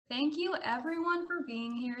Thank you everyone for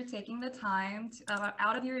being here, taking the time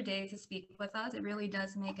out of your day to speak with us. It really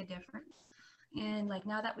does make a difference. And like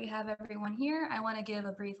now that we have everyone here, I want to give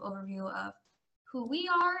a brief overview of who we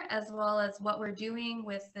are as well as what we're doing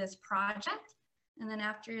with this project. And then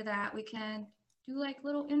after that, we can do like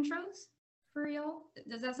little intros for y'all.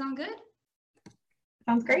 Does that sound good?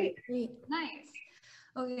 Sounds great. Nice.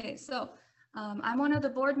 Okay, so I'm one of the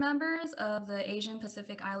board members of the Asian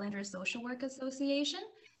Pacific Islander Social Work Association,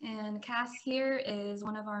 and Cass here is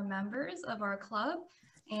one of our members of our club.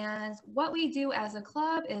 And what we do as a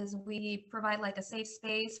club is we provide like a safe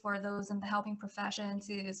space for those in the helping profession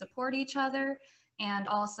to support each other and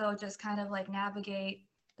also just kind of like navigate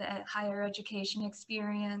the higher education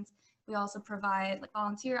experience. We also provide like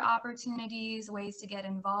volunteer opportunities, ways to get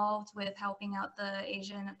involved with helping out the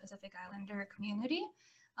Asian and Pacific Islander community.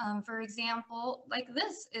 For example, like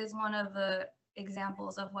this is one of the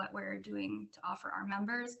examples of what we're doing to offer our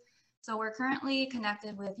members. So we're currently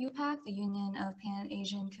connected with HAAte, the Union of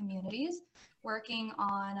Pan-Asian Communities, working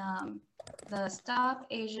on the Stop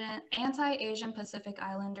Anti-Asian Pacific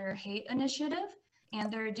Islander Hate Initiative. And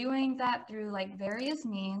they're doing that through like various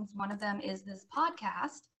means. One of them is this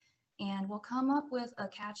podcast, and we'll come up with a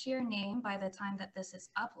catchier name by the time that this is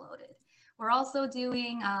uploaded. We're also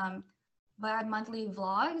doing bi-monthly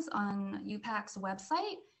vlogs on HAAte's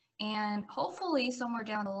website, and hopefully somewhere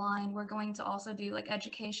down the line, we're going to also do like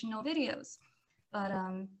educational videos. But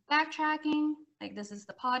backtracking, like this is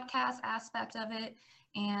the podcast aspect of it,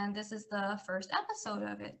 and this is the first episode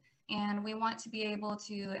of it. And we want to be able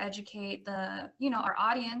to educate our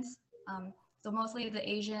audience, so mostly the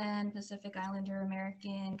Asian, Pacific Islander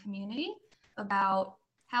American community, about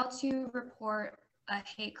how to report a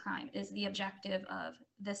hate crime is the objective of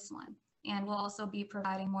this one. And we'll also be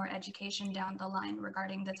providing more education down the line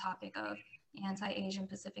regarding the topic of anti-Asian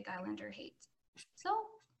Pacific Islander hate. So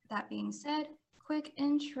that being said, quick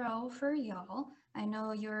intro for y'all. I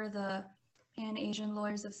know you're the Pan-Asian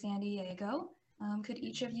Lawyers of San Diego. Could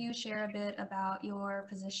each of you share a bit about your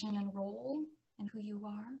position and role and who you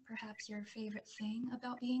are? Perhaps your favorite thing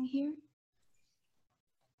about being here?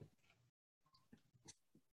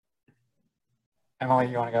 Emily,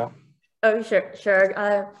 you want to go? Oh, sure.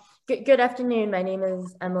 Good afternoon. My name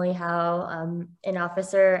is Emily Howe. I'm an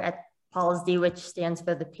officer at PALSD, which stands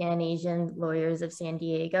for the Pan-Asian Lawyers of San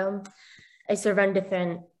Diego. I serve on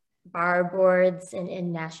different bar boards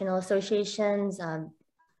and national associations,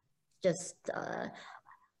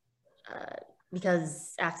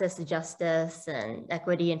 because access to justice and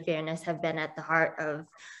equity and fairness have been at the heart of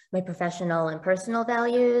my professional and personal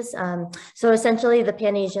values. So essentially the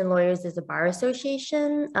Pan-Asian Lawyers is a bar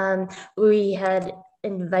association. We had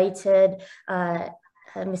invited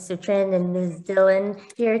Mr. Trin and Ms. Dillon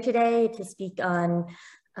here today to speak on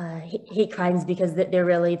hate crimes because they're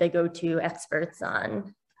really the go-to experts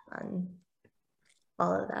on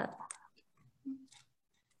all of that.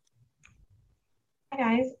 Hi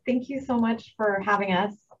guys, thank you so much for having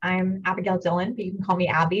us. I'm Abigail Dillon, but you can call me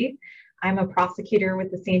Abby. I'm a prosecutor with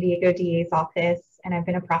the San Diego DA's office, and I've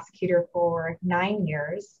been a prosecutor for 9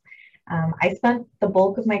 years. I spent the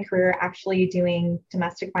bulk of my career actually doing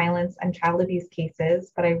domestic violence and child abuse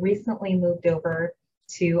cases, but I recently moved over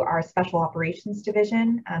to our special operations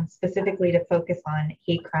division, specifically to focus on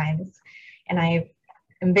hate crimes. And I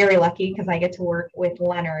am very lucky because I get to work with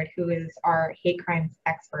Leonard, who is our hate crimes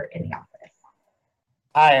expert in the office.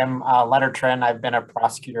 Hi, I'm Leonard Trin. I've been a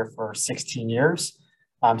prosecutor for 16 years.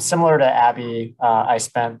 Similar to Abby, I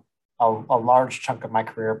spent a large chunk of my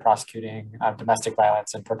career prosecuting domestic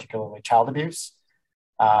violence and particularly child abuse.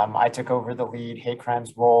 I took over the lead hate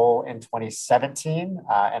crimes role in 2017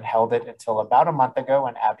 and held it until about a month ago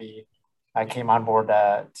when Abby came on board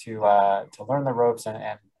to learn the ropes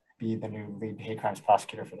and be the new lead hate crimes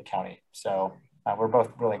prosecutor for the county. So we're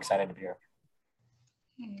both really excited to be here.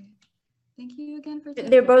 Okay. Thank you again for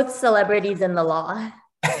They're both celebrities in the law.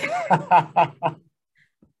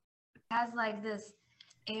 Has like this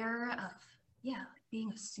air of,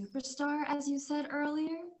 being a superstar, as you said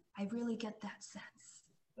earlier. I really get that sense.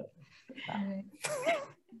 Right.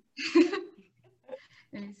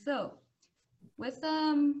 Okay, so with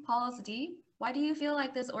PALSD, why do you feel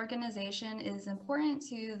like this organization is important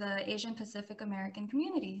to the Asian Pacific American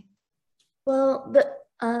community? Well, the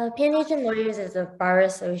Pan-Asian Lawyers is a bar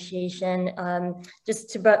association.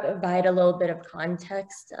 Just to provide a little bit of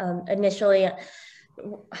context, initially,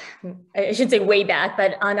 I should say way back,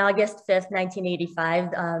 but on August 5th,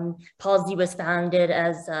 1985, PALSD was founded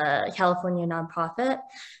as a California nonprofit.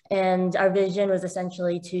 And our vision was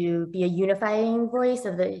essentially to be a unifying voice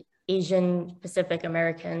of the Asian Pacific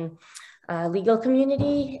American legal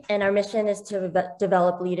community, and our mission is to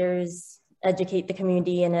develop leaders, educate the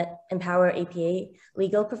community, and empower APA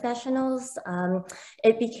legal professionals.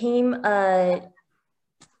 It became a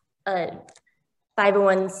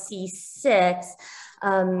 501c6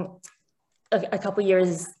 a couple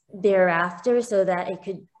years thereafter, so that it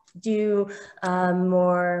could do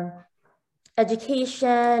more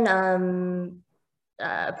education,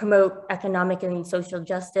 promote economic and social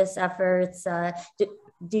justice efforts,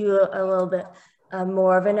 do a little bit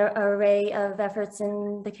more of an array of efforts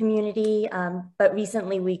in the community. But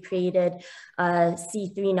recently we created a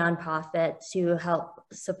C3 nonprofit to help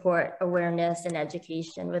support awareness and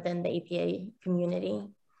education within the APA community.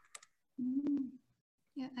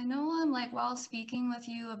 Yeah, I know like while speaking with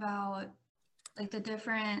you about like the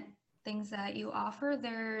different things that you offer,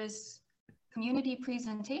 there's community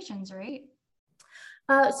presentations, right?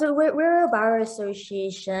 So we're a bar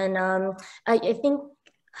association. I think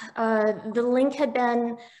the link had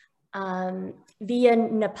been via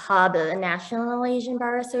NAPAB, the National Asian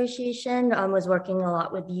Bar Association, was working a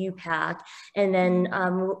lot with HAAte. And then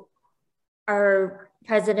our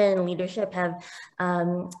president and leadership have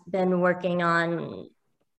been working on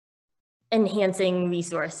enhancing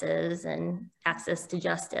resources and access to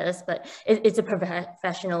justice, but it's a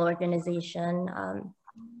professional organization,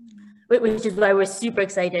 which is why we're super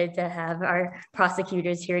excited to have our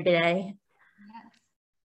prosecutors here today. Yes.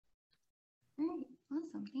 Great,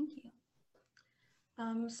 awesome, thank you.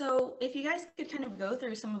 So if you guys could kind of go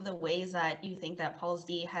through some of the ways that you think that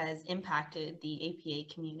PALSD has impacted the APA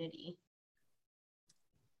community.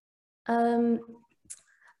 I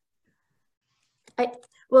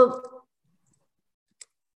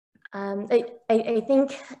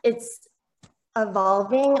think it's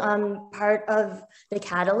evolving. Part of the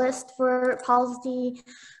catalyst for PALSD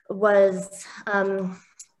was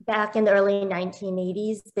back in the early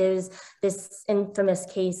 1980s, there's this infamous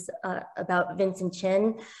case about Vincent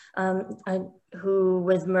Chin, who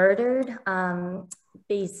was murdered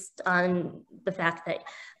based on the fact that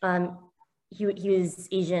he was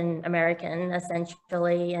Asian American,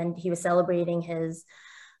 essentially, and he was celebrating his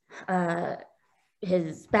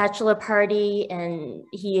bachelor party, and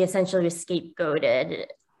he essentially was scapegoated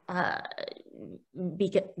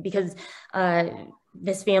because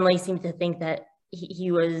this family seemed to think that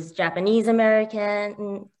he was Japanese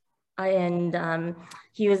American and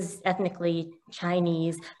he was ethnically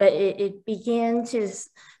Chinese, but it began to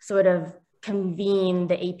sort of convene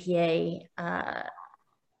the APA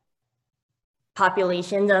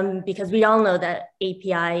populations, because we all know that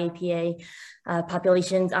APA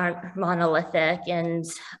populations aren't monolithic, and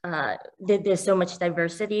there's so much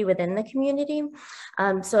diversity within the community.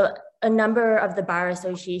 So a number of the bar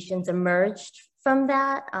associations emerged from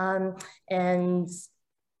that, and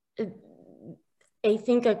I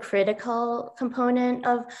think a critical component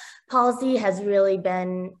of PALSD has really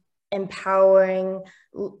been empowering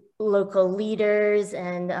local leaders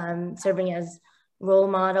and serving as role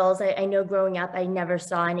models. I know growing up, I never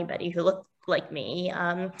saw anybody who looked like me,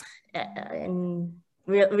 and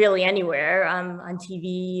really anywhere, on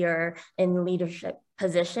TV or in leadership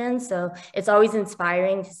positions. So it's always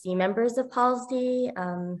inspiring to see members of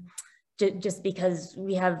PALSD, just because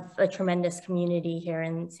we have a tremendous community here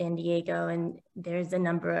in San Diego, and there's a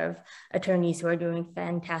number of attorneys who are doing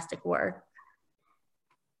fantastic work.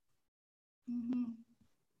 Mm-hmm.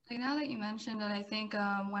 Like now that you mentioned it, I think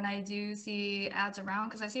when I do see ads around,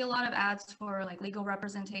 because I see a lot of ads for like legal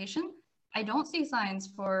representation, I don't see signs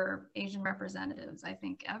for Asian representatives, I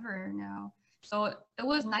think, ever now. So it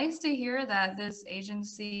was nice to hear that this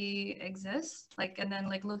agency exists, like, and then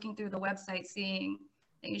like looking through the website, seeing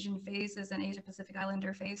Asian faces and Asia Pacific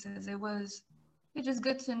Islander faces, it's just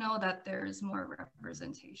good to know that there's more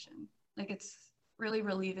representation. Like it's really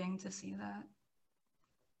relieving to see that.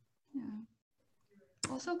 Yeah.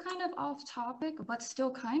 Also kind of off topic, but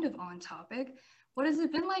still kind of on topic. What has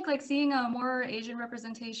it been like seeing more Asian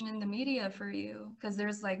representation in the media for you? Because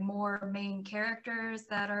there's like more main characters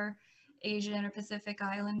that are Asian or Pacific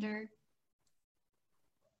Islander.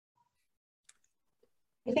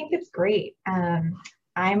 I think it's great. I'm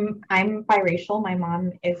biracial. My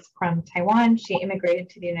mom is from Taiwan. She immigrated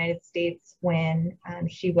to the United States when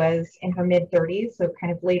she was in her mid-30s, so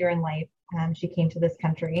kind of later in life, she came to this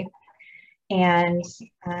country. And,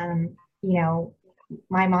 you know,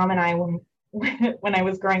 my mom and I, when I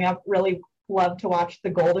was growing up, really loved to watch the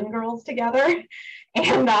Golden Girls together.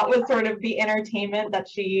 And that was sort of the entertainment that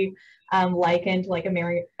she likened like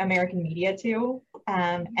American media to.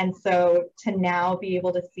 And so to now be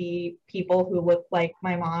able to see people who look like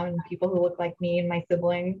my mom and people who look like me and my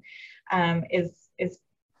sibling is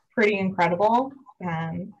pretty incredible.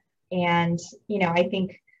 And, you know, I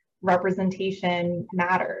think representation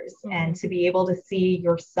matters, and to be able to see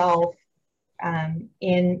yourself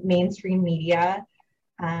in mainstream media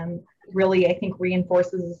really, I think,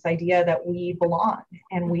 reinforces this idea that we belong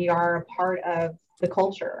and we are a part of the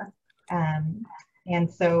culture.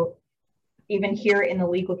 And so even here in the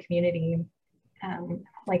legal community,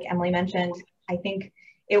 like Emily mentioned, I think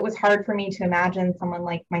it was hard for me to imagine someone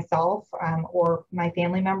like myself or my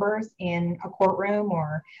family members in a courtroom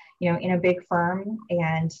or, you know, in a big firm,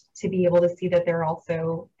 and to be able to see that there are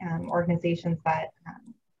also organizations that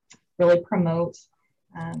really promote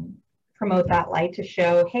that light, to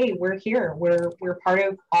show, hey, we're here, we're part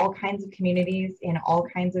of all kinds of communities in all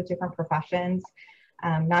kinds of different professions,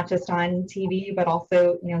 not just on TV, but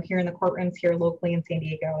also, you know, here in the courtrooms here locally in San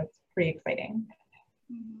Diego. It's pretty exciting.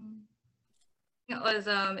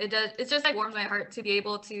 It just like warms my heart to be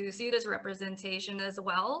able to see this representation as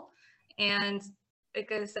well. And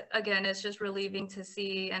because again, it's just relieving to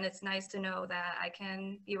see, and it's nice to know that I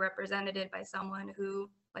can be represented by someone who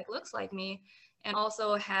like looks like me and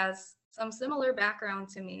also has some similar background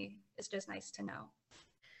to me. It's just nice to know.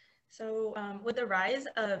 So with the rise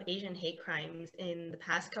of Asian hate crimes in the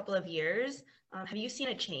past couple of years, have you seen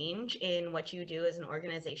a change in what you do as an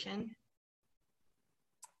organization?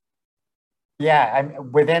 Yeah,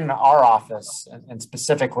 within our office, and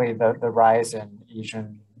specifically the rise in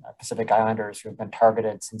Asian Pacific Islanders who have been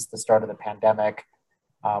targeted since the start of the pandemic.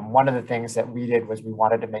 One of the things that we did was we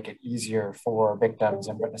wanted to make it easier for victims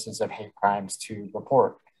and witnesses of hate crimes to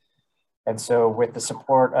report. And so with the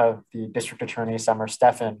support of the District Attorney, Summer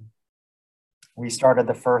Steffen, we started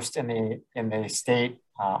the first in the state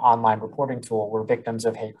online reporting tool where victims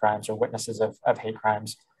of hate crimes or witnesses of hate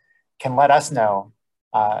crimes can let us know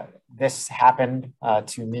this happened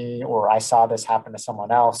to me, or I saw this happen to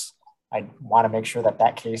someone else. I want to make sure that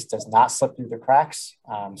that case does not slip through the cracks.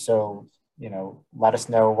 So, you know, let us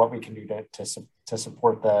know what we can do to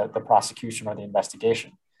support the prosecution or the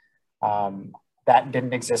investigation. That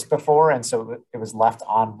didn't exist before, and so it was left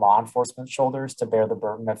on law enforcement's shoulders to bear the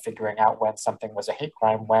burden of figuring out when something was a hate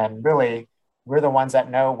crime, when really we're the ones that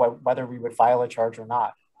know whether we would file a charge or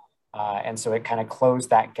not. And so it kind of closed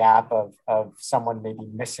that gap of someone maybe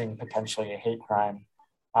missing potentially a hate crime.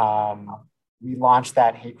 We launched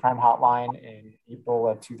that hate crime hotline in April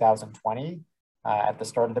of 2020 at the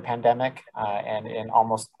start of the pandemic. And in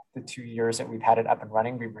almost the 2 years that we've had it up and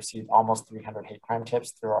running, we've received almost 300 hate crime tips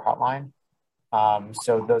through our hotline.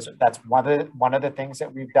 So that's one of the things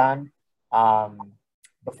that we've done.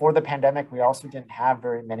 Before the pandemic, we also didn't have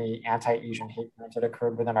very many anti-Asian hate crimes that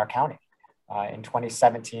occurred within our county. In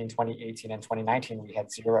 2017, 2018, and 2019, we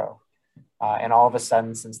had 0. And all of a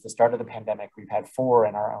sudden, since the start of the pandemic, we've had 4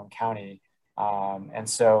 in our own county. And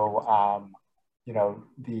so, you know,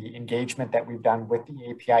 the engagement that we've done with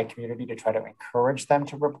the API community to try to encourage them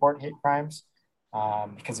to report hate crimes,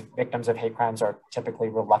 because victims of hate crimes are typically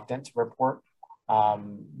reluctant to report.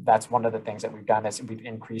 That's one of the things that we've done, is we've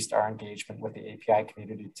increased our engagement with the API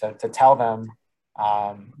community to tell them,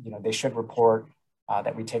 you know, they should report,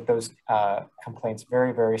 that we take those complaints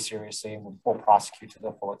very, very seriously, and we'll prosecute to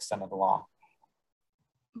the full extent of the law.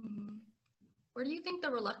 Where do you think the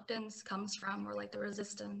reluctance comes from, or like the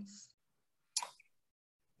resistance?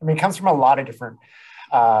 I mean, it comes from a lot of different,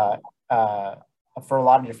 for a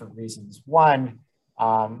lot of different reasons. One,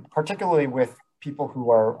 particularly with people who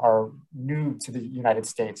are new to the United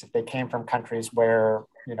States, if they came from countries where,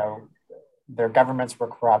 you know, their governments were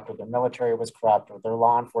corrupt, or their military was corrupt, or their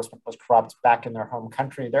law enforcement was corrupt back in their home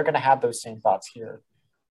country, they're going to have those same thoughts here.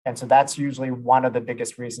 And so that's usually one of the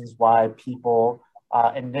biggest reasons why people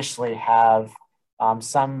initially have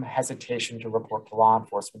some hesitation to report to law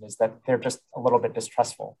enforcement, is that they're just a little bit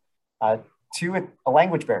distrustful. To a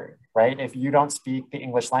language barrier, right? If you don't speak the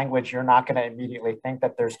English language, you're not going to immediately think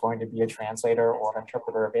that there's going to be a translator or an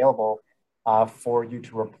interpreter available for you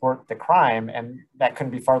to report the crime, and that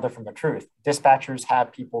couldn't be farther from the truth. Dispatchers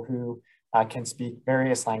have people who can speak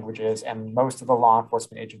various languages, and most of the law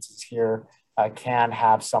enforcement agencies here can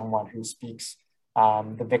have someone who speaks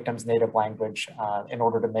the victim's native language in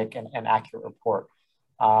order to make an accurate report.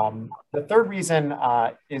 The third reason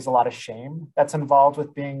is a lot of shame that's involved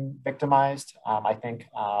with being victimized. I think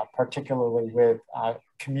particularly with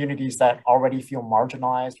communities that already feel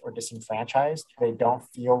marginalized or disenfranchised, they don't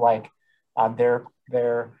feel like they're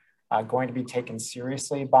going to be taken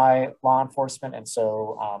seriously by law enforcement. And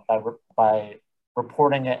so by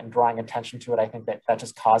reporting it and drawing attention to it, I think that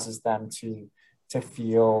just causes them to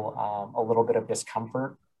feel a little bit of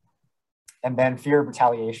discomfort. And then fear of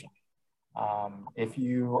retaliation. If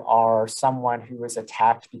you are someone who is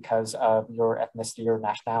attacked because of your ethnicity or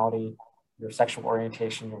nationality, your sexual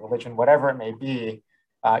orientation, your religion, whatever it may be,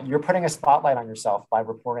 you're putting a spotlight on yourself by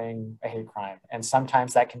reporting a hate crime. And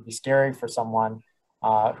sometimes that can be scary for someone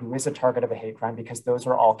who is a target of a hate crime, because those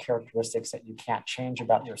are all characteristics that you can't change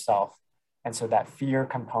about yourself. And so that fear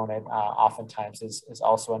component oftentimes is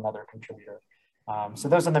also another contributor. So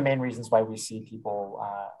those are the main reasons why we see people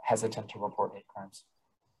hesitant to report hate crimes.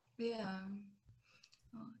 Yeah.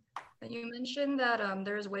 You mentioned that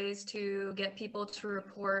there's ways to get people to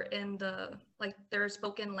report in their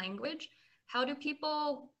spoken language. How do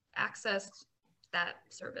people access that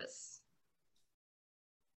service?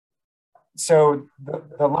 So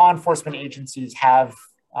the law enforcement agencies have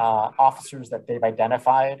officers that they've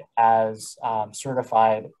identified as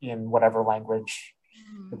certified in whatever language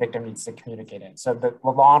the victim needs to communicate in. So the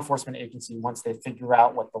law enforcement agency, once they figure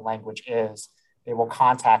out what the language is, they will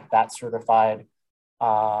contact that certified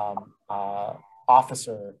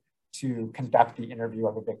officer to conduct the interview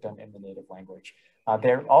of a victim in the native language.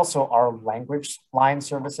 There also are language line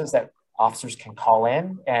services that officers can call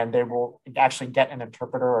in, and they will actually get an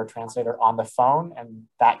interpreter or a translator on the phone, and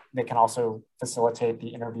that they can also facilitate the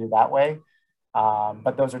interview that way.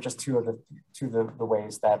 But those are just two of the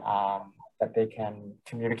ways that that they can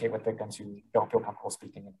communicate with victims who don't feel comfortable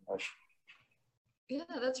speaking in English. Yeah,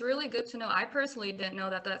 that's really good to know. I personally didn't know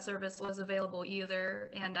that that service was available either,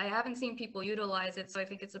 and I haven't seen people utilize it, so I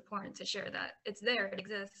think it's important to share that it's there, it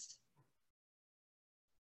exists.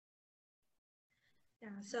 Yeah,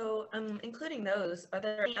 so including those, are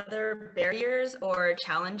there any other barriers or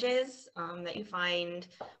challenges that you find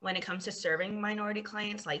when it comes to serving minority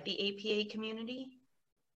clients like the APA community?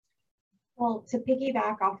 Well, to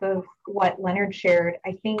piggyback off of what Leonard shared,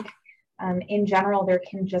 I think in general, there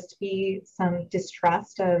can just be some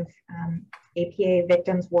distrust of APA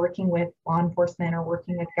victims working with law enforcement or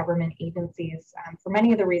working with government agencies for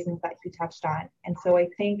many of the reasons that he touched on. And so I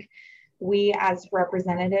think we as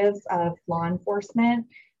representatives of law enforcement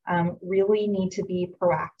really need to be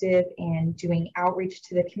proactive in doing outreach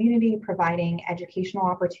to the community, providing educational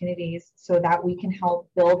opportunities so that we can help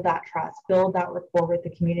build that trust, build that rapport with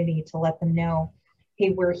the community to let them know,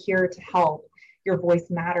 hey, we're here to help. Your voice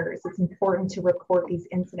matters. It's important to report these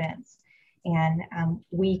incidents, and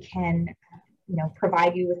we can,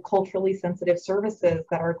 provide you with culturally sensitive services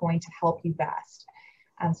that are going to help you best.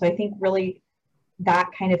 So I think really that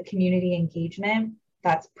kind of community engagement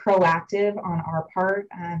that's proactive on our part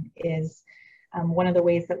is one of the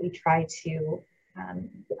ways that we try to,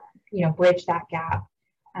 bridge that gap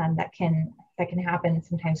that can happen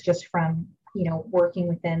sometimes just from working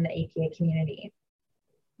within the APA community.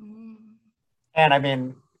 And I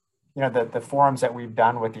mean, the forums that we've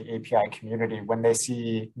done with the API community, when they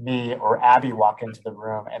see me or Abby walk into the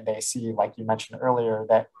room and they see, like you mentioned earlier,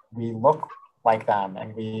 that we look like them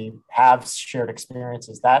and we have shared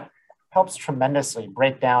experiences, that helps tremendously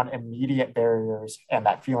break down immediate barriers and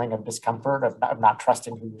that feeling of discomfort of not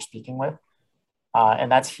trusting who you're speaking with. And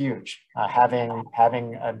that's huge.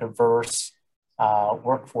 Having a diverse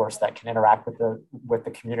workforce that can interact with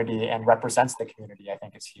the community and represents the community, I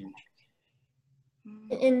think is huge.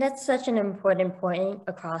 And that's such an important point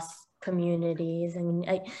across communities. I mean,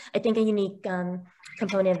 I think a unique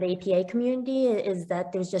component of the APA community is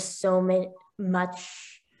that there's just so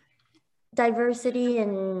much diversity,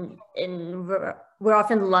 and we're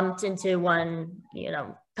often lumped into one,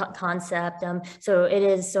 concept. So it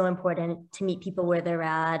is so important to meet people where they're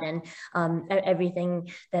at, and everything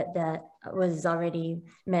that was already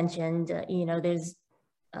mentioned. There's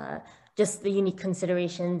just the unique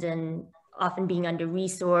considerations and often being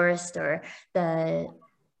under-resourced, or the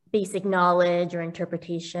basic knowledge or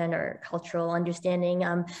interpretation or cultural understanding.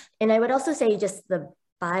 And I would also say just the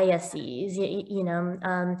biases,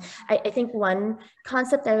 I think one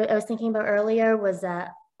concept I was thinking about earlier was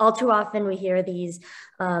that all too often we hear these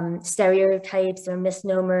stereotypes or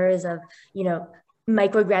misnomers of,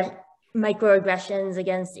 microaggressions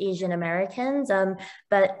against Asian Americans,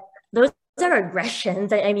 but those are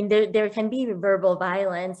aggressions. I mean, there can be verbal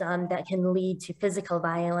violence that can lead to physical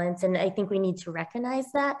violence, and I think we need to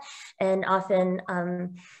recognize that. And often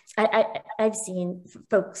I've seen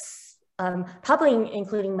folks, probably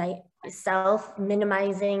including myself,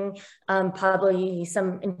 minimizing probably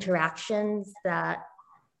some interactions that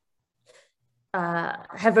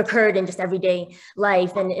have occurred in just everyday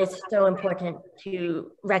life, and it's so important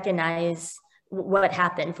to recognize what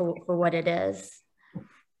happened for what it is.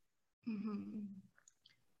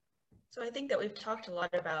 So I think that we've talked a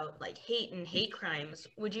lot about like hate and hate crimes.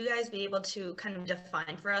 Would you guys be able to kind of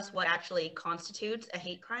define for us what actually constitutes a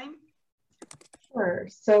hate crime? Sure.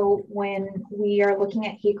 So when we are looking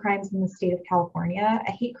at hate crimes in the state of California,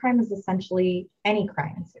 a hate crime is essentially any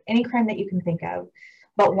crime that you can think of,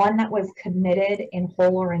 but one that was committed in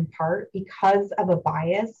whole or in part because of a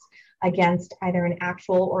bias against either an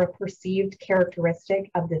actual or a perceived characteristic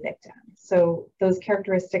of the victim. So those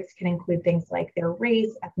characteristics can include things like their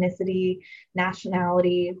race, ethnicity,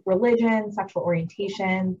 nationality, religion, sexual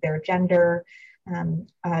orientation, their gender,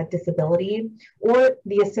 disability, or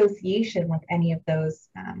the association with any of those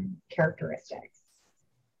characteristics.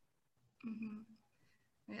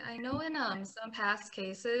 Mm-hmm. I know in some past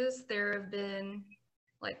cases, there have been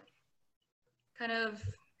like kind of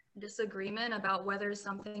disagreement about whether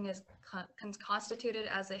something is constituted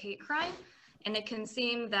as a hate crime, and it can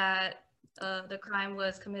seem that the crime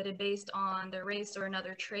was committed based on their race or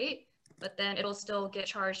another trait, but then it'll still get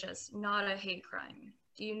charged as not a hate crime.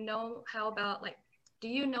 Do you know how about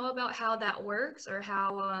how that works, or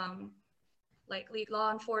how like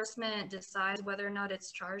law enforcement decides whether or not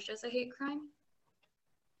it's charged as a hate crime?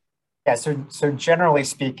 Yeah, so generally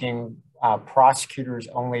speaking, prosecutors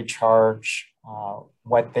only charge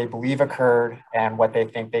what they believe occurred and what they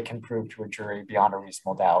think they can prove to a jury beyond a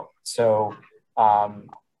reasonable doubt. So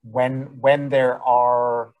when there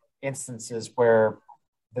are instances where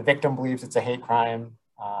the victim believes it's a hate crime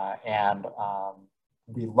and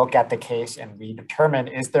we look at the case and we determine,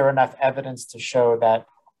 is there enough evidence to show that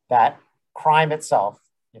that crime itself,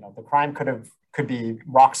 the crime could be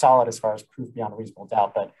rock solid as far as proof beyond a reasonable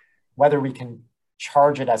doubt, but whether we can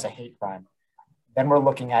charge it as a hate crime, then we're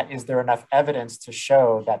looking at, is there enough evidence to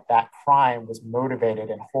show that that crime was motivated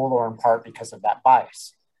in whole or in part because of that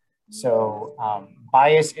bias? So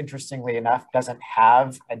bias, interestingly enough, doesn't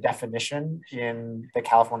have a definition in the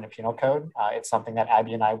California Penal Code. It's something that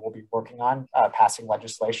Abby and I will be working on, passing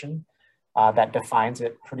legislation that defines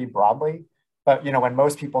it pretty broadly. But when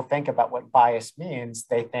most people think about what bias means,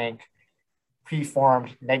 they think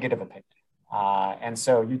preformed negative opinion. And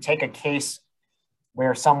so you take a case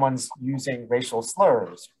where someone's using racial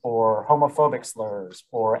slurs or homophobic slurs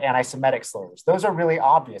or anti-Semitic slurs. Those are really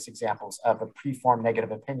obvious examples of a preformed negative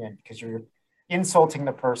opinion because you're insulting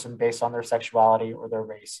the person based on their sexuality or their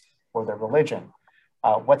race or their religion.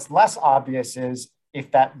 What's less obvious is if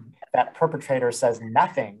that perpetrator says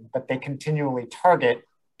nothing, but they continually target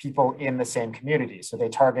people in the same community. So they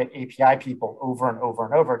target API people over and over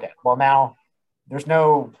and over again. Well, now there's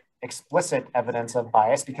no explicit evidence of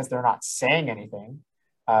bias because they're not saying anything.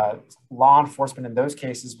 Law enforcement in those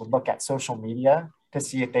cases would look at social media to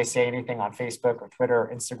see if they say anything on Facebook or Twitter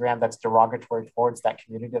or Instagram that's derogatory towards that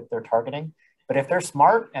community that they're targeting. But if they're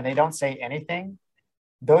smart and they don't say anything,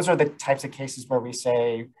 those are the types of cases where we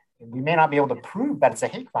say we may not be able to prove that it's a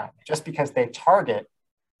hate crime just because they target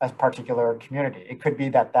a particular community. It could be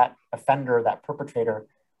that that offender, that perpetrator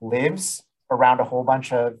lives around a whole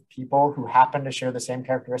bunch of people who happen to share the same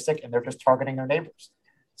characteristic and they're just targeting their neighbors.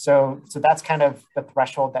 So that's kind of the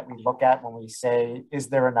threshold that we look at when we say, is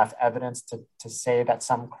there enough evidence to say that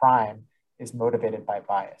some crime is motivated by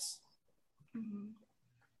bias? Mm-hmm.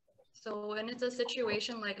 So when it's a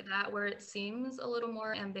situation like that where it seems a little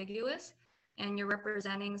more ambiguous and you're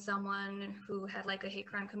representing someone who had like a hate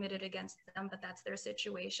crime committed against them, but that's their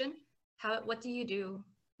situation, what do you do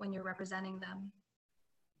when you're representing them?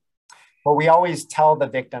 Well, we always tell the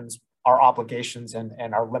victims our obligations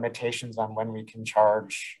and our limitations on when we can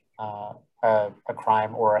charge a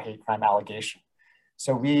crime or a hate crime allegation.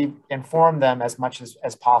 So we inform them as much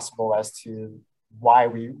as possible as to why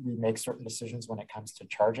we make certain decisions when it comes to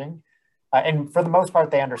charging. And for the most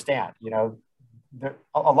part, they understand.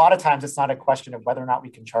 A lot of times it's not a question of whether or not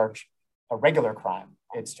we can charge a regular crime.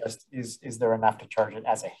 It's just, is there enough to charge it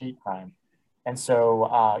as a hate crime? And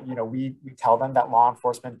so, we tell them that law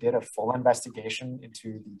enforcement did a full investigation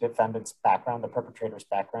into the defendant's background, the perpetrator's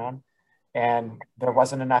background, and there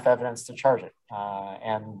wasn't enough evidence to charge it.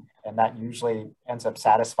 And that usually ends up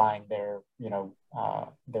satisfying their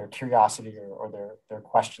curiosity or their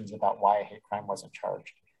questions about why a hate crime wasn't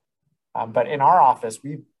charged. But in our office,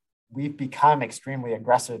 we've become extremely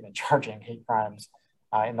aggressive in charging hate crimes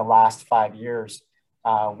in the last 5 years.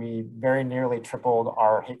 We very nearly tripled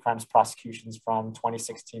our hate crimes prosecutions from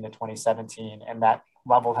 2016 to 2017, and that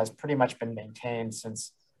level has pretty much been maintained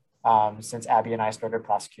since Abby and I started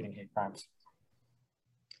prosecuting hate crimes.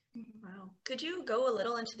 Wow. Could you go a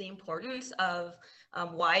little into the importance of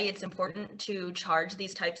why it's important to charge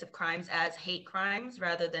these types of crimes as hate crimes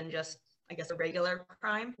rather than just, I guess, a regular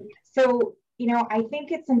crime? So, I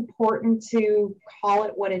think it's important to call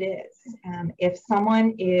it what it is. If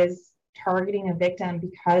someone is targeting a victim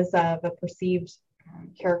because of a perceived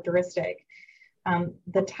characteristic,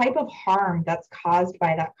 the type of harm that's caused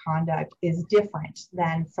by that conduct is different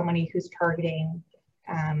than somebody who's targeting,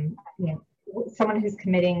 someone who's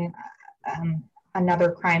committing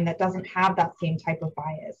another crime that doesn't have that same type of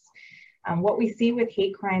bias. What we see with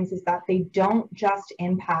hate crimes is that they don't just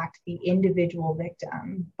impact the individual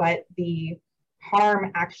victim, but the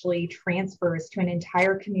harm actually transfers to an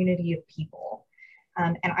entire community of people.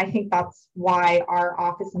 And I think that's why our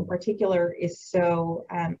office in particular is so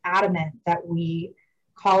adamant that we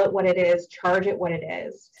call it what it is, charge it what it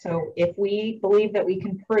is. So if we believe that we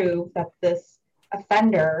can prove that this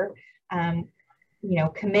offender,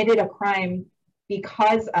 committed a crime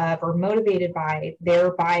because of or motivated by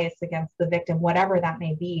their bias against the victim, whatever that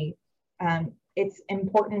may be, it's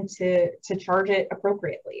important to charge it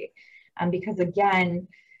appropriately. Because again,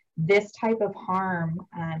 this type of harm,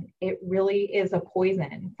 it really is a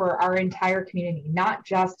poison for our entire community, not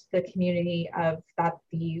just the community of that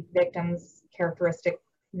the victim's characteristic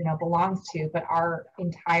belongs to, but our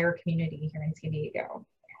entire community here in San Diego.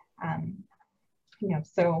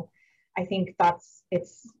 So I think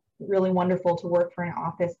it's really wonderful to work for an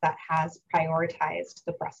office that has prioritized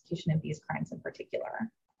the prosecution of these crimes in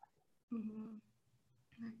particular. Mm-hmm.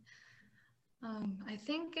 I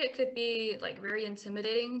think it could be very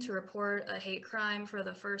intimidating to report a hate crime for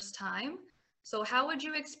the first time. So how would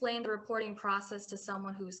you explain the reporting process to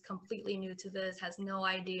someone who's completely new to this, has no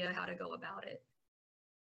idea how to go about it?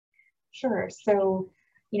 Sure. So,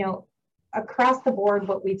 across the board,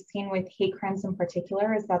 what we've seen with hate crimes in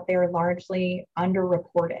particular is that they're largely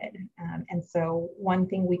underreported. And so one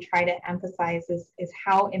thing we try to emphasize is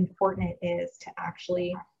how important it is to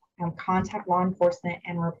actually contact law enforcement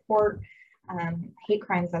and report hate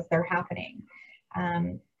crimes as they're happening.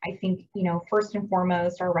 I think, first and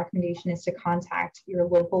foremost, our recommendation is to contact your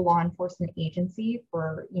local law enforcement agency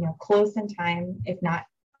for, close in time, if not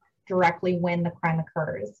directly when the crime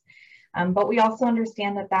occurs. But we also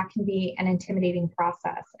understand that that can be an intimidating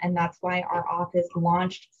process. And that's why our office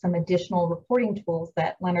launched some additional reporting tools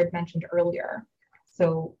that Leonard mentioned earlier.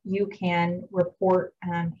 So you can report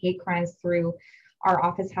hate crimes through, our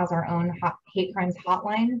office has our own hate crimes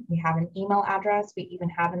hotline. We have an email address. We even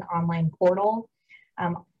have an online portal.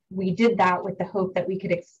 We did that with the hope that we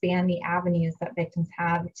could expand the avenues that victims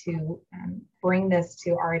have to bring this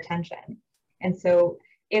to our attention. And so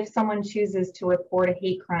if someone chooses to report a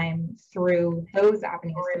hate crime through those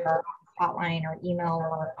avenues, through our hotline or email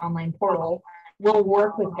or online portal, we'll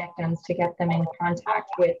work with victims to get them in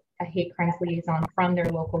contact with a hate crimes liaison from their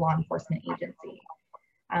local law enforcement agency.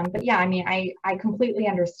 But yeah, I mean, I completely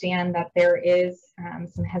understand that there is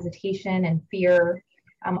some hesitation and fear,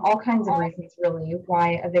 all kinds of reasons really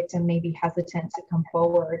why a victim may be hesitant to come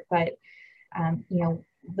forward. But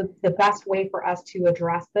the best way for us to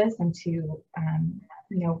address this and to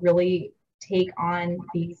really take on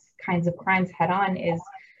these kinds of crimes head on is,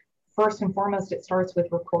 first and foremost, it starts with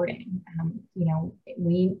reporting.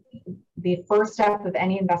 The first step of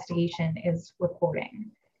any investigation is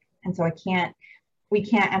reporting. And so we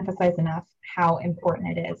can't emphasize enough how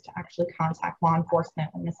important it is to actually contact law enforcement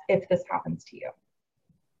if this happens to you.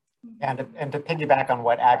 And to piggyback on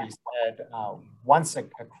what Abby said, once a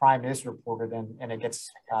crime is reported and it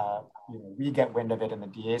gets, we get wind of it in the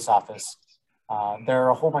DA's office, there are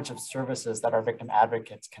a whole bunch of services that our victim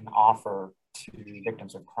advocates can offer to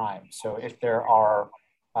victims of crime. So if there are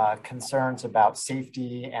concerns about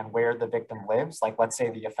safety and where the victim lives, like let's say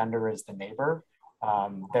the offender is the neighbor,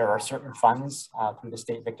 there are certain funds through the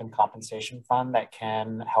State Victim Compensation Fund that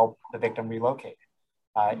can help the victim relocate.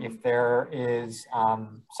 If there is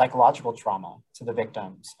psychological trauma to the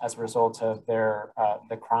victims as a result of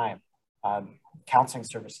the crime, counseling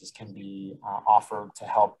services can be offered to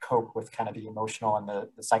help cope with kind of the emotional and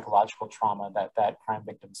the psychological trauma that crime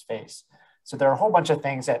victims face. So there are a whole bunch of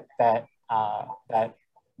things that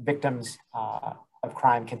victims of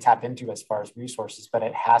crime can tap into as far as resources, but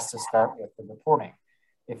it has to start with the reporting.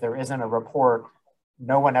 If there isn't a report,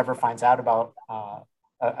 no one ever finds out about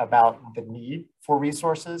the need for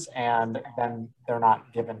resources, and then they're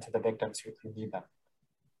not given to the victims who need them.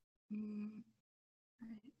 You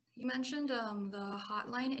mentioned the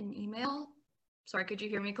hotline and email. Sorry, could you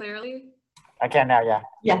hear me clearly? I can now, yeah.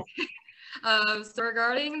 Yes. So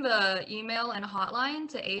regarding the email and hotline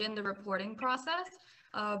to aid in the reporting process,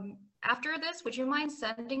 after this, would you mind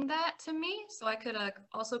sending that to me so I could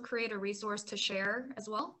also create a resource to share as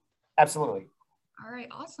well? Absolutely. All right,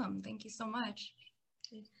 awesome. Thank you so much.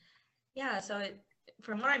 Yeah, so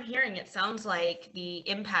from what I'm hearing, it sounds like the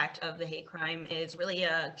impact of the hate crime is really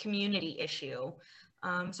a community issue.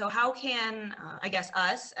 So how can, I guess,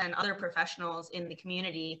 us and other professionals in the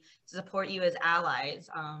community support you as allies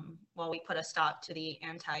while we put a stop to the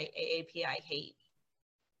anti-AAPI hate?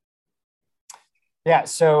 Yeah,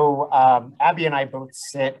 so Abby and I both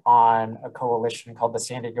sit on a coalition called the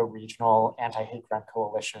San Diego Regional Anti-Hate Crime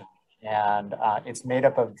Coalition. And it's made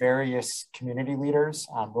up of various community leaders,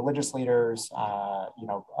 religious leaders,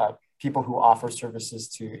 people who offer services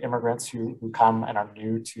to immigrants who come and are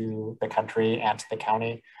new to the country and to the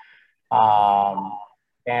county.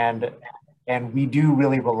 And we do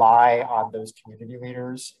really rely on those community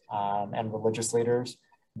leaders and religious leaders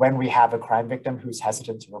when we have a crime victim who's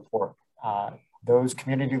hesitant to report. Those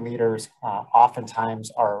community leaders oftentimes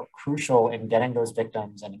are crucial in getting those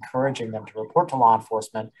victims and encouraging them to report to law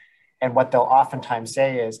enforcement. And what they'll oftentimes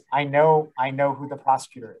say is, I know who the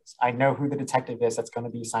prosecutor is. I know who the detective is that's going to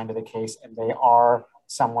be assigned to the case, and they are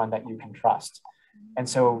someone that you can trust. And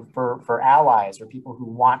so for allies or people who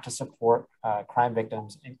want to support crime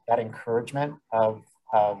victims, that encouragement of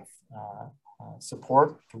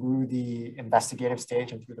support through the investigative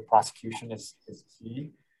stage and through the prosecution is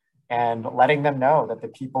key. And letting them know that the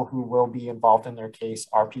people who will be involved in their case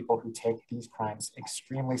are people who take these crimes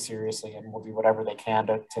extremely seriously and will do whatever they can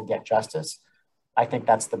to get justice. I think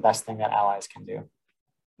that's the best thing that allies can do.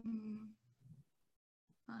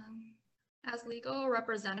 As legal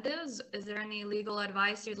representatives, is there any legal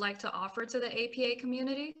advice you'd like to offer to the APA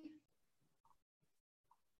community?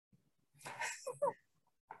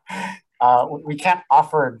 We can't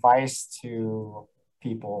offer advice to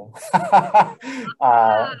people who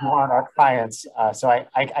aren't our clients. So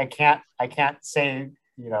I can't say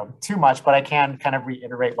too much, but I can kind of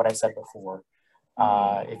reiterate what I said before.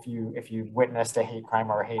 If you've witnessed a hate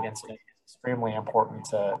crime or a hate incident, it's extremely important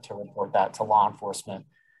to report that to law enforcement.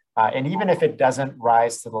 And even if it doesn't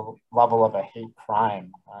rise to the level of a hate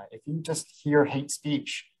crime, if you just hear hate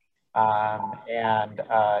speech and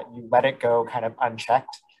you let it go kind of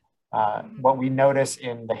unchecked, what we notice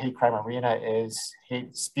in the hate crime arena is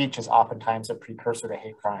hate speech is oftentimes a precursor to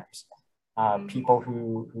hate crimes. People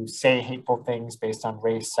who say hateful things based on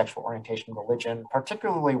race, sexual orientation, religion,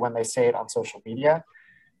 particularly when they say it on social media,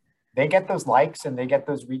 they get those likes and they get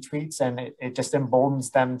those retweets, and it just emboldens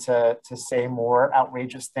them to say more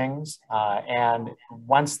outrageous things. And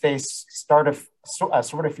once they start to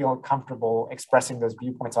sort of feel comfortable expressing those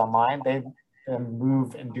viewpoints online, they then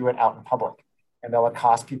move and do it out in public. And they'll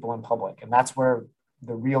accost people in public. And that's where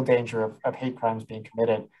the real danger of hate crimes being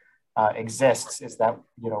committed exists, is that,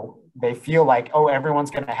 they feel like, oh, everyone's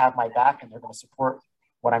going to have my back and they're going to support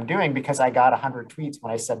what I'm doing because I got 100 tweets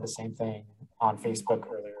when I said the same thing on Facebook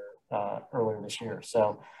earlier this year.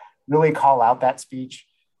 So really call out that speech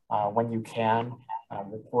when you can,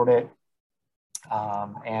 report it.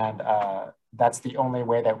 And that's the only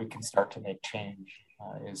way that we can start to make change.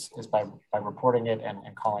 Is by reporting it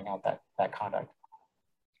and calling out that conduct.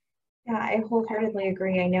 Yeah, I wholeheartedly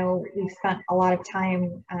agree. I know we've spent a lot of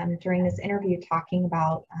time during this interview talking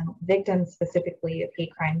about victims specifically of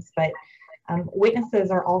hate crimes, but witnesses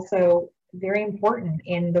are also very important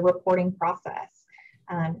in the reporting process.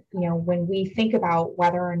 When we think about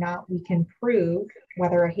whether or not we can prove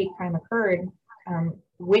whether a hate crime occurred,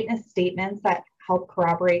 witness statements that help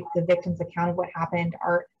corroborate the victim's account of what happened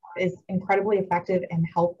is incredibly effective and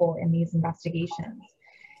helpful in these investigations.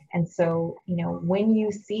 And so, when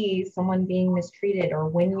you see someone being mistreated, or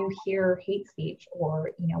when you hear hate speech,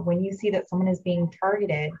 or, when you see that someone is being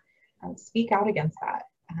targeted, speak out against that.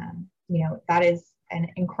 That is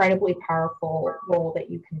an incredibly powerful role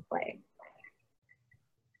that you can play.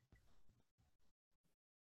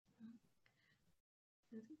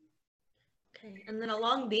 Okay, and then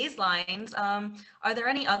along these lines, are there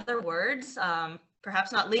any other words,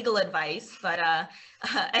 perhaps not legal advice, but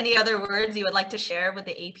any other words you would like to share with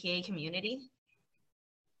the APA community?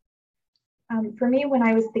 For me, when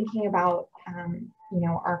I was thinking about,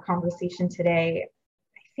 our conversation today,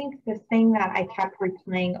 I think the thing that I kept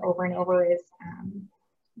replaying over and over is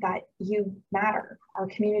that you matter, our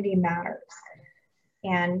community matters.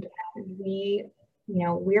 And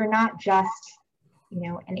we're not just,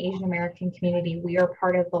 an Asian American community, we are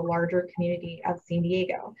part of the larger community of San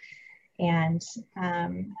Diego. And,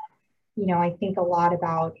 I think a lot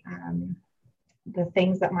about the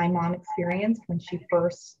things that my mom experienced when she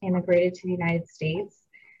first immigrated to the United States.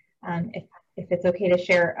 If it's okay to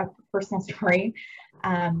share a personal story,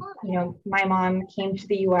 my mom came to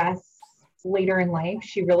the US later in life.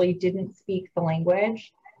 She really didn't speak the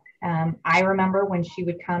language. I remember when she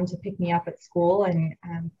would come to pick me up at school, and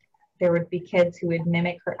there would be kids who would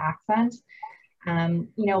mimic her accent. You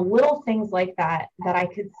know, little things like that that I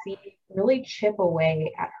could see really chip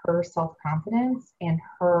away at her self-confidence and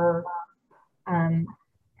her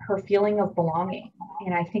feeling of belonging.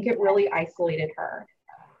 And I think it really isolated her.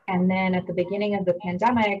 And then at the beginning of the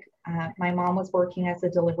pandemic, my mom was working as a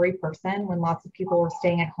delivery person when lots of people were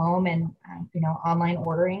staying at home and, you know, online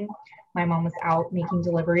ordering. My mom was out making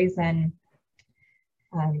deliveries, and,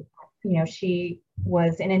 you know, she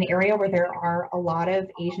was in an area where there are a lot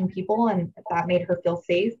of Asian people, and that made her feel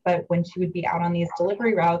safe. But when she would be out on these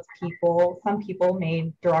delivery routes, some people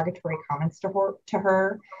made derogatory comments to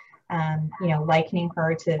her, you know, likening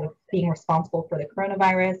her to being responsible for the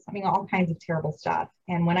coronavirus. I mean, all kinds of terrible stuff.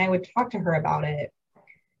 And when I would talk to her about it,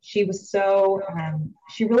 she was so,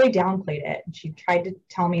 she really downplayed it. She tried to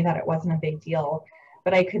tell me that it wasn't a big deal,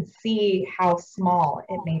 but I could see how small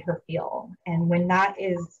it made her feel. And when that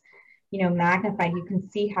is, you know, magnified, you can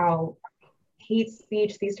see how hate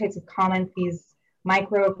speech, these types of comments, these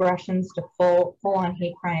microaggressions to full-on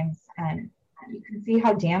hate crimes, and you can see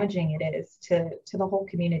how damaging it is to the whole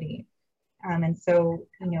community. And so,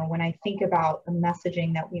 you know, when I think about the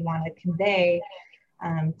messaging that we want to convey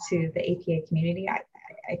to the APA community,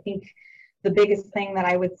 I think the biggest thing that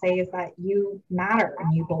I would say is that you matter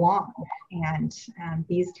and you belong. And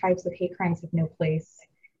these types of hate crimes have no place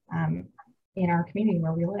in our community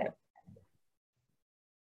where we live.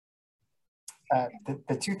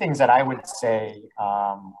 The two things that I would say,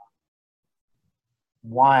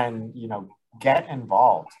 one, you know, get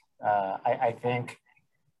involved. I think,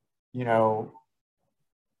 you know,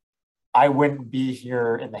 I wouldn't be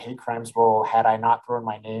here in the hate crimes role had I not thrown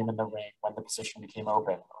my name in the ring when the position became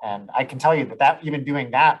open. And I can tell you that even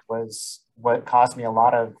doing that was what caused me a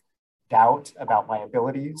lot of doubt about my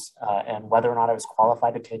abilities and whether or not I was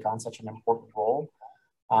qualified to take on such an important role.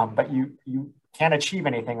 But you can't achieve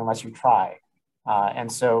anything unless you try.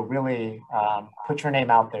 And so really put your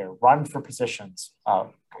name out there, run for positions,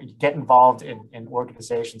 get involved in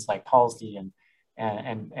organizations like PALSD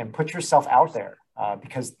and put yourself out there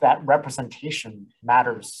because that representation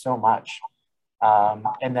matters so much.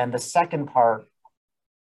 And then the second part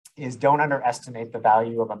is don't underestimate the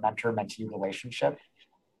value of a mentor-mentee relationship.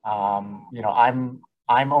 You know,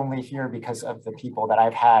 I'm only here because of the people that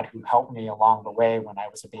I've had who helped me along the way when I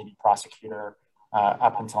was a baby prosecutor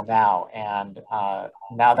up until now. And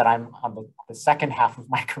now that I'm on the second half of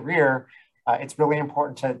my career, it's really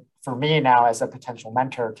important for me now as a potential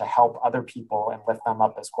mentor to help other people and lift them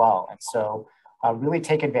up as well. And so really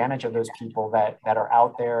take advantage of those people that are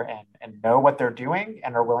out there and know what they're doing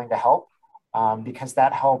and are willing to help because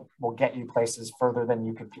that help will get you places further than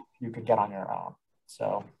you could get on your own.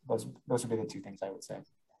 So those would be the two things I would say.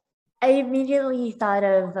 I immediately thought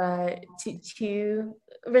of two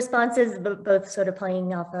responses, both sort of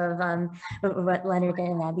playing off of what Leonard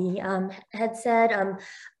and Abby had said.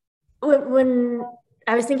 When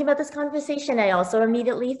I was thinking about this conversation, I also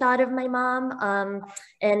immediately thought of my mom,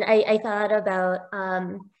 and I thought about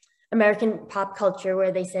American pop culture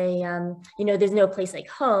where they say, you know, there's no place like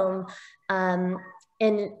home. And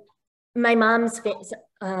my mom's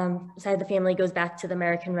side of the family goes back to the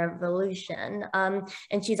American Revolution,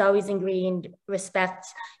 and she's always ingrained respect,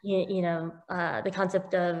 you know, the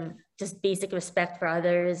concept of just basic respect for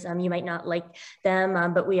others. You might not like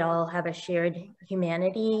them, but we all have a shared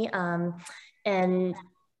humanity. And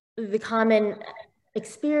the common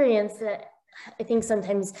experience that I think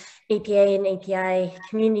sometimes APA and API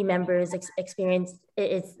community members experience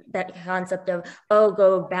is that concept of, oh,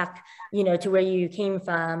 go back, you know, to where you came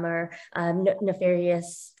from, or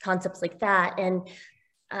nefarious concepts like that. And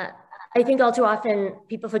I think all too often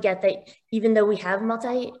people forget that even though we have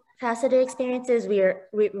multifaceted experiences,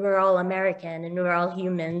 we're all American and we're all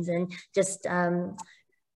humans, and just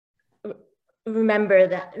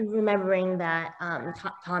remembering that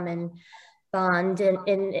common bond. And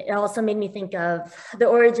it also made me think of the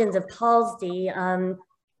origins of PALSD.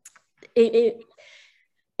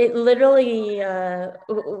 It literally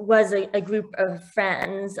was a group of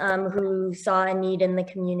friends who saw a need in the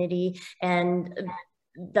community, and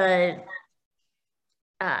the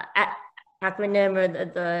acronym or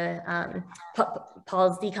the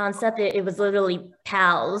PALSD concept, it was literally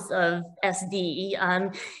PALS of SD.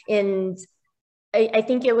 And I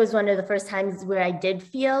think it was one of the first times where I did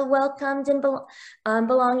feel welcomed and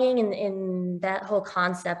belonging in that whole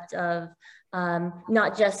concept of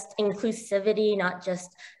not just inclusivity, not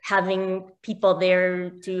just having people there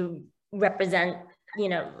to represent, you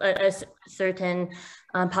know, a certain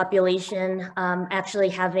population, actually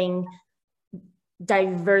having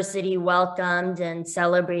diversity welcomed and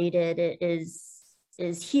celebrated is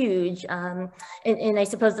huge. And I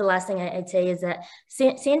suppose the last thing I'd say is that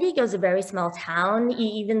San Diego is a very small town,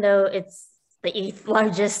 even though it's the 8th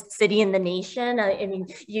largest city in the nation. I mean,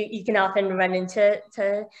 you can often run into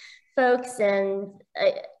folks, and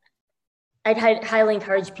I'd highly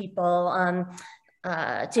encourage people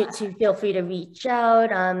to feel free to reach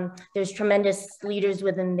out. There's tremendous leaders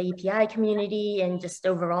within the API community and just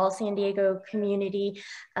overall San Diego community.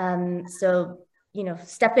 So, you know,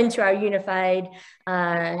 step into our unified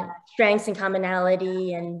strengths and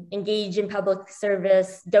commonality and engage in public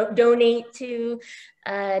service, donate to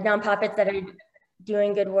nonprofits that are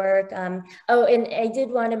doing good work. Oh, and I did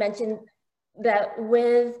want to mention that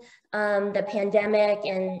with the pandemic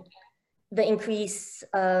and the increase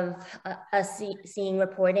of us seeing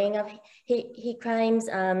reporting of hate crimes,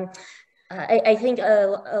 I think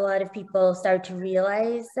a lot of people start to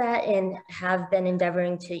realize that and have been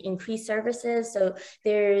endeavoring to increase services. So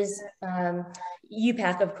there's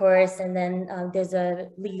HAAte, of course, and then there's a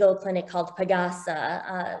legal clinic called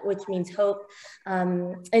PAGASA, which means hope.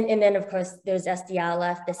 And then, of course, there's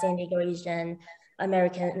SDLF, the San Diego Asian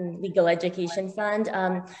American Legal Education Fund.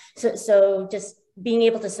 So just being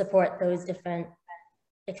able to support those different,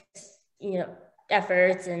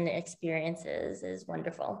 efforts and experiences is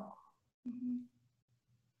wonderful. Mm-hmm.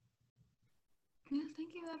 Yeah,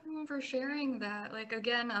 thank you everyone for sharing that. Like,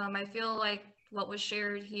 again, I feel like what was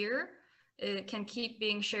shared here, it can keep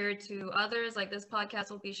being shared to others. Like, this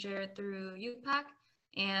podcast will be shared through HAAte.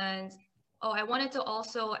 And I wanted to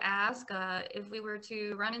also ask if we were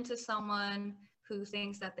to run into someone who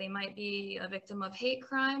thinks that they might be a victim of hate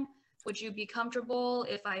crime, would you be comfortable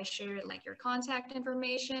if I shared like your contact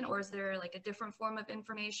information, or is there like a different form of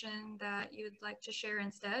information that you'd like to share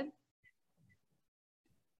instead?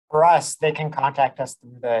 For us, they can contact us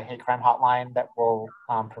through the hate crime hotline that we'll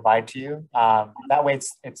provide to you. That way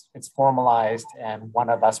it's formalized, and one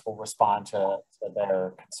of us will respond to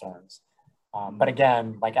their concerns. But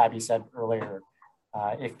again, like Abby said earlier,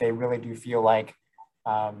 if they really do feel like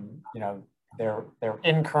they're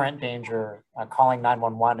in current danger, calling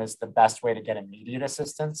 911 is the best way to get immediate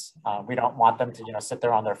assistance. We don't want them to sit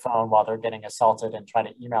there on their phone while they're getting assaulted and try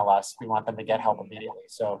to email us. We want them to get help immediately.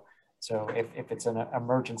 So if it's an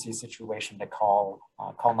emergency situation, to call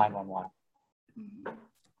 911. Mm-hmm.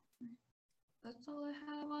 That's all I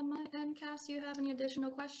have on my end. Cass, do you have any additional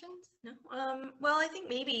questions? No. Well, I think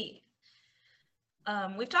maybe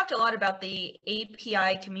we've talked a lot about the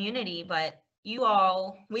API community, but we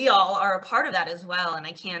all are a part of that as well. And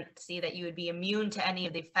I can't see that you would be immune to any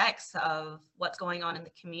of the effects of what's going on in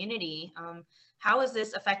the community. How has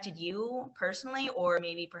this affected you personally, or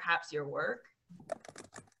maybe perhaps your work?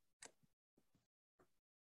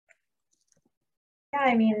 Yeah,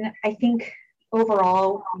 I mean, I think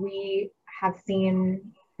overall we have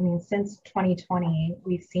seen, since 2020,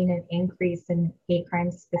 we've seen an increase in hate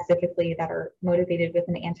crimes specifically that are motivated with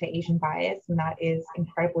an anti-Asian bias, and that is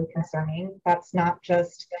incredibly concerning. That's not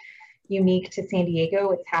just unique to San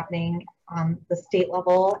Diego, it's happening on the state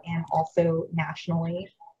level and also nationally.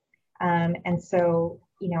 And so,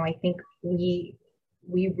 I think we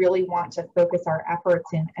really want to focus our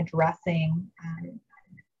efforts in addressing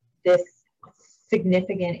this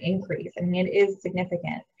significant increase. I mean, it is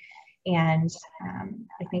significant. And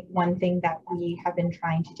I think one thing that we have been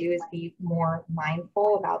trying to do is be more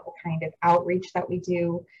mindful about the kind of outreach that we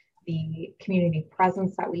do, the community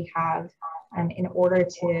presence that we have, in order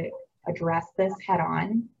to address this head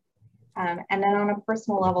on. And then on a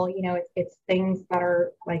personal level, it's things that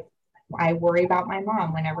are like, I worry about my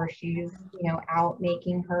mom whenever she's, out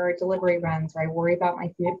making her delivery runs, or I worry about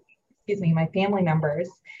my family members.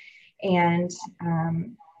 And,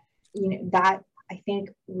 that I think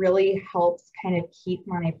really helps kind of keep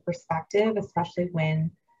my perspective, especially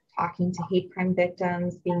when talking to hate crime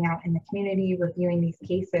victims, being out in the community, reviewing these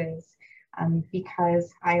cases,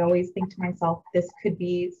 because I always think to myself, this could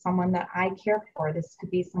be someone that I care for. This could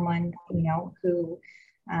be someone, who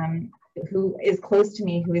is close to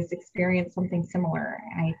me, who has experienced something similar.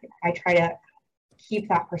 And I try to keep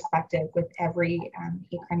that perspective with every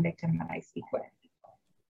hate crime victim that I speak with.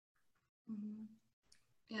 Mm-hmm.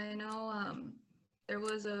 Yeah, I know there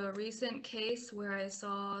was a recent case where I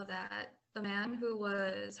saw that the man who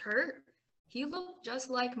was hurt, he looked just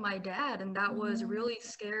like my dad, and that was really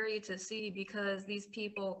scary to see, because these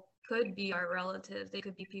people could be our relatives, they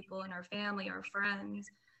could be people in our family, our friends,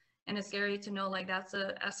 and it's scary to know like that's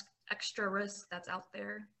a extra risk that's out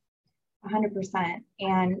there. 100%.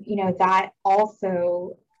 And that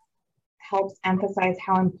also helps emphasize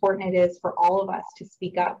how important it is for all of us to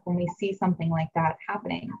speak up when we see something like that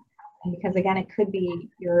happening. Because again, it could be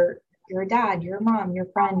your dad, your mom, your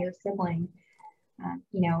friend, your sibling.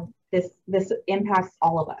 you know, this impacts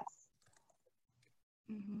all of us.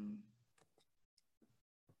 Mm-hmm.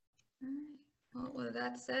 All right. Well, with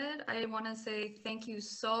that said, I want to say thank you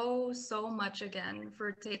so much again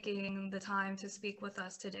for taking the time to speak with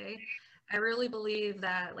us today. I really believe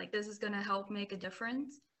that like this is going to help make a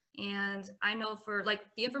difference. And I know for like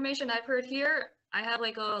the information I've heard here, I have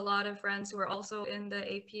like a lot of friends who are also in the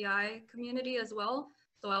API community as well.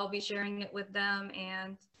 So I'll be sharing it with them.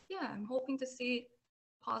 And yeah, I'm hoping to see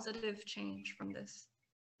positive change from this.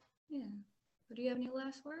 Yeah. Do you have any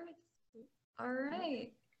last words? All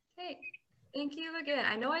right. Hey. Thank you again.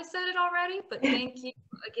 I know I said it already, but thank you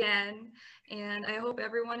again. And I hope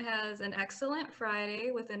everyone has an excellent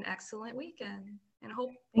Friday with an excellent weekend. And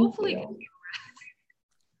hopefully get some rest.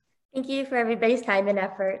 Thank you for everybody's time and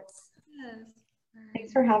efforts. Yes. All right.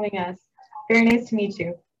 Thanks for having us. Very nice to meet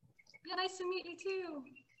you. Yeah, nice to meet you too.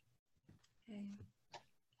 Okay.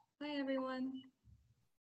 Bye, everyone.